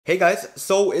Hey guys,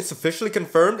 so it's officially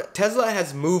confirmed, Tesla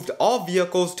has moved all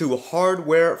vehicles to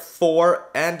hardware 4,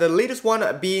 and the latest one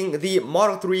being the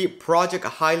Model 3 Project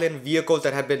Highland vehicles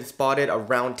that have been spotted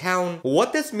around town.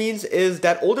 What this means is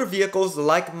that older vehicles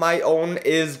like my own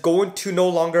is going to no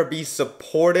longer be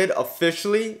supported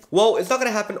officially. Well, it's not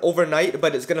going to happen overnight,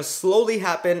 but it's going to slowly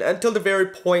happen until the very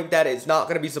point that it's not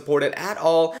going to be supported at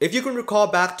all. If you can recall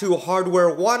back to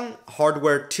hardware 1,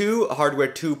 hardware 2, hardware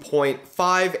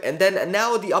 2.5, and then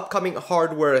now the upcoming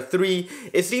hardware 3,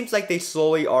 it seems like they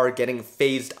slowly are getting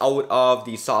phased out of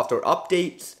the software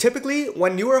updates. Typically,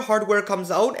 when newer hardware comes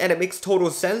out, and it makes total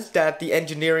sense that the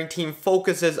engineering team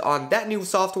focuses on that new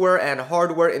software and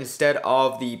hardware instead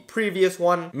of the previous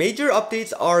one, major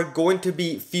updates are going to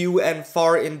be few and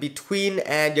far in between,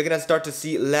 and you're gonna start to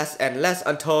see less and less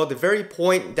until the very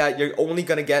point that you're only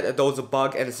gonna get those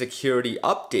bug and security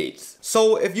updates.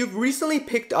 So if you've recently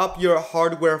picked up your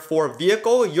hardware 4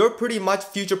 vehicle, you're pretty much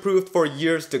future-proofed for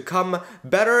years to come.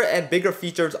 Better and bigger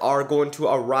features are going to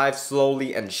arrive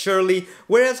slowly and surely,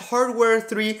 whereas hardware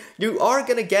 3, you are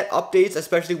going to get updates,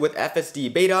 especially with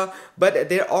FSD beta, but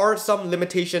there are some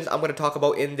limitations I'm going to talk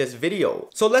about in this video.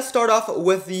 So let's start off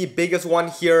with the biggest one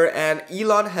here, and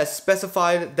Elon has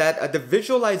specified that the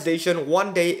visualization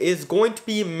one day is going to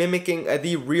be mimicking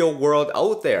the real world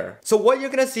out there. So what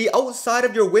you're going to see outside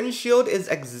of your windshield is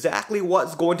exactly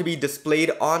what's going to be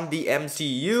displayed on the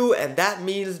MCU, and that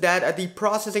means that the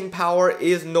processing power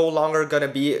is no longer going to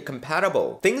be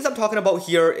compatible. Things I'm talking about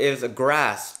here is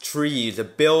grass, trees,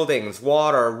 buildings,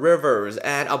 water, rivers,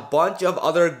 and a bunch of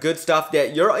other good stuff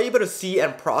that you're able to see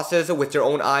and process with your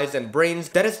own eyes and brains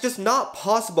that is just not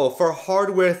possible for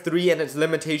hardware 3 and its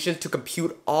limitations to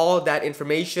compute all that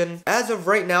information as of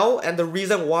right now. And the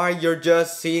reason why you're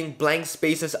just seeing blank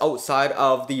spaces outside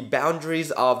of the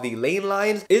boundaries of the lane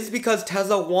lines is because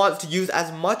Tesla wants to use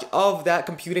as much of that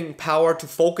computing power to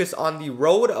focus on the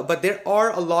road, but there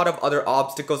are a lot of other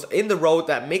obstacles in the road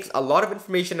that makes a lot of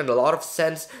information and a lot of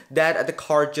sense that the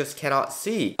car just cannot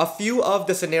see. A few of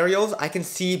the scenarios I can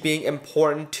see being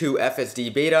important to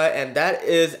FSD beta, and that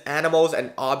is animals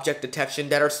and object detection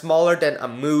that are smaller than a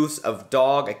moose, a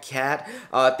dog, a cat,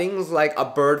 things like a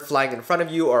bird flying in front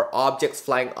of you or objects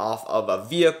flying off of a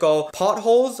vehicle,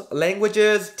 potholes,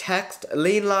 languages, text,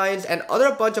 lane lines, and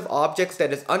other bunch of objects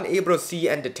that is unable to see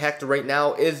and detect right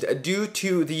now is due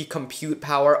to the compute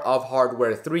power of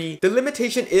hardware 3. The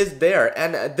limitation is there,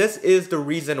 and this is the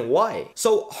reason why.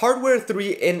 So hardware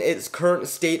 3 in its current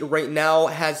state right now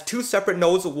has two separate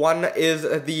nodes. One is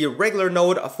the regular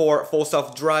node for full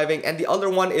self-driving, and the other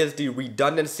one is the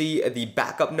redundancy, the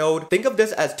backup node. Think of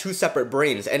this as two separate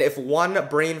brains, and if one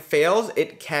brain fails,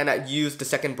 it can use the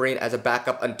second brain as a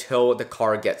backup until the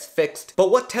car gets fixed.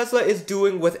 But what Tesla is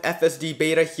doing with FSD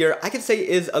beta here, I can say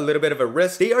is a little bit of a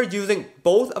risk. They are using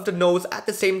both of the nodes at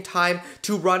the same time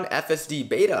to run FSD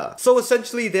beta. So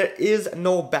essentially there is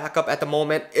no backup at the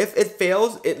moment. If it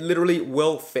fails, it literally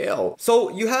will fail. So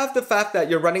you have the fact that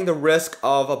you're running the risk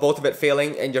of both of it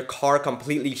failing and your car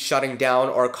completely shutting down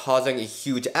or causing a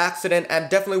huge accident, and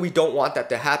definitely we don't want that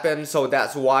to happen. So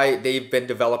that's why they've been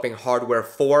developing hardware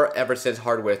 4 ever since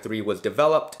hardware 3 was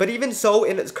developed. But even so,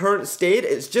 in its current state,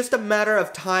 it's just a matter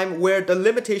of time where the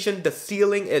limitation, the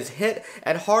ceiling is hit,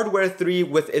 and hardware 3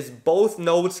 with its both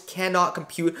nodes cannot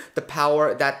compute the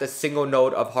power that the single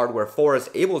node of hardware 4 is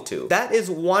able to. That is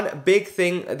one big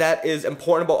thing that is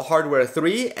important about hardware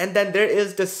 3, and then there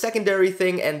is the secondary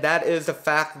thing, and that is the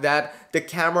fact that the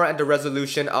camera and the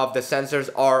resolution of the sensors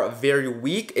are very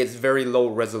weak. It's very low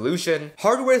resolution.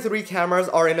 Hardware 3 cameras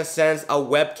are in a sense a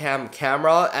webcam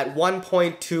camera. At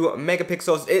 1.2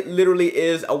 megapixels, it literally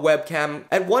is a webcam.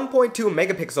 At 1.2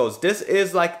 megapixels, this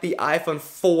is like the iPhone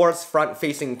 4's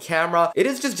front-facing camera. It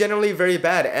is just generally very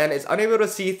bad, and it's unable to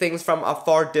see things from a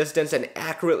far distance and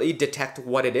accurately detect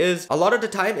what it is. A lot of the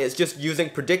time, it's just using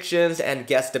predictions and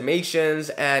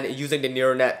guesstimations and using the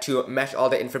neural net to mesh all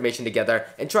the information together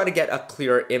and try to get a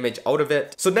clear image out of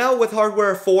it. So now with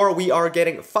hardware 4, we are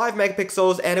getting 5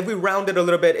 megapixels, and if we round it a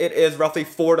little bit, it is roughly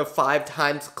 4 to 5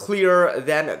 times clearer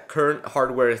than current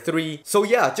hardware 3. So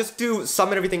yeah, just to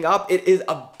sum everything up, it is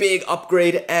a big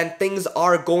upgrade, and things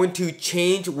are going to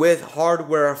change with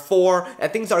hardware 4,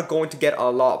 and things are going to get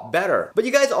a lot better. But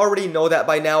you guys already know that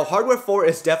by now, hardware 4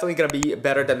 is definitely going to be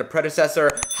better than the predecessor.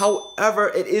 However,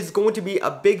 it is going to be a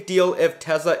big deal if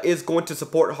Tesla is going to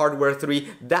support Hardware 3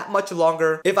 that much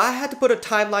longer. If I had to put a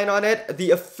timeline on it, the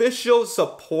official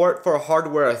support for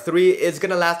Hardware 3 is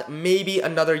gonna last maybe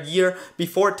another year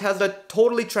before Tesla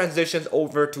totally transitions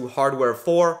over to Hardware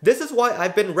 4. This is why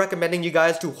I've been recommending you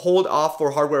guys to hold off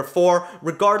for Hardware 4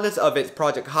 regardless of its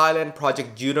Project Highland,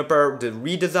 Project Juniper, the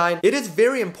redesign. It is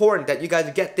very important that you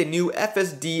guys get the new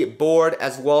FSD board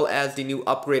as well as the new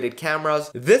upgraded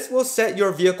cameras. This will set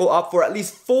your vehicle up for at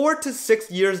least 4 to 6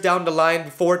 years down the line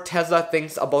before Tesla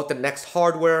thinks about the next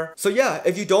hardware. So yeah,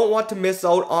 if you don't want to miss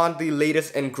out on the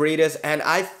latest and greatest, and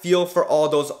I feel for all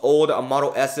those old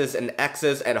Model S's and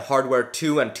X's and Hardware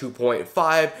 2 and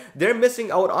 2.5, they're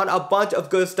missing out on a bunch of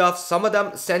good stuff. Some of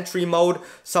them Sentry mode,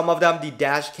 some of them the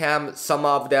dash cam, some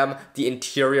of them the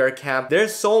interior cam.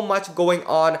 There's so much going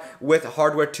on with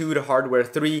Hardware 2 to Hardware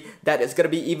 3 that is going to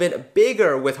be even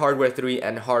bigger with Hardware 3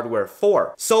 and Hardware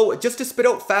 4. So just to spit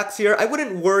out facts here, I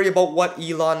wouldn't worry about what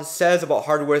Elon says about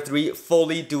Hardware 3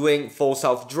 fully doing full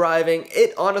self-driving.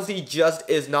 It honestly just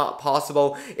is not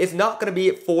possible. It's not going to be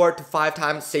 4 to 5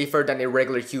 times safer than a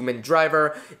regular human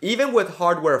driver. Even with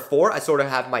Hardware 4, I sort of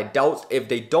have my doubts if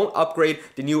they don't upgrade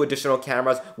the new additional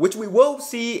cameras, which we will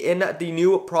see in the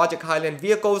new Project Highland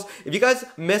vehicles. If you guys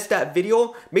missed that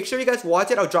video, make sure you guys watch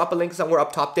it. I'll drop a link somewhere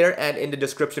up top there and in the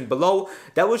description below.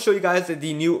 That will show you guys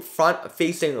the new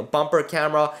front-facing bumper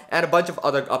camera and a bunch of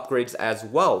other upgrades as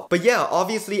well. But yeah,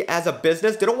 obviously as a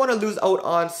business, they don't want to lose out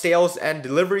on sales and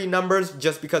delivery numbers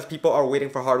just because people are waiting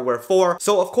for Hardware 4.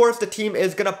 So of course the team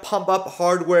is gonna pump up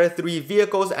Hardware 3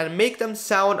 vehicles and make them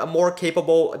sound more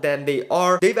capable than they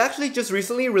are. They've actually just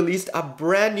recently released a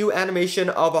brand new animation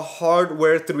of a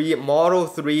Hardware 3 Model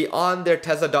 3 on their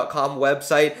Tesla.com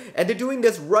website, and they're doing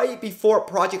this right before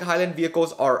Project Highland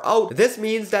vehicles are out. This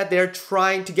means that they're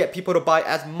trying to get people to buy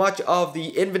as much of the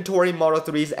inventory Model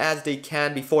 3s as they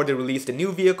can before they release the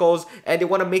new vehicles, and they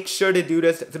want to make sure to do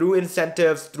this through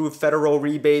incentives, through federal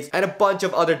rebates, and a bunch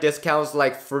of other discounts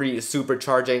like free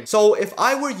supercharging. So if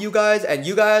I were you guys and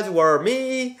you guys were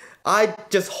me, I'd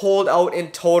just hold out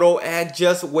in total and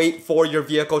just wait for your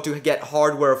vehicle to get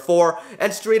Hardware 4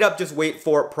 and straight up just wait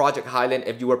for Project Highland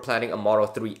if you were planning a Model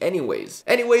 3 anyways.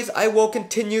 I will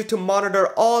continue to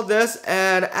monitor all this,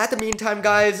 and at the meantime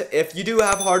guys, if you do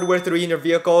have Hardware 3 in your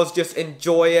vehicles, just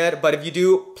enjoy it. But if you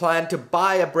do plan to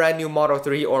buy a brand new Model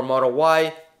 3 or Model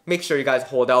Y, make sure you guys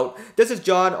hold out. This is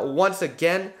John once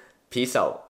again. Peace out.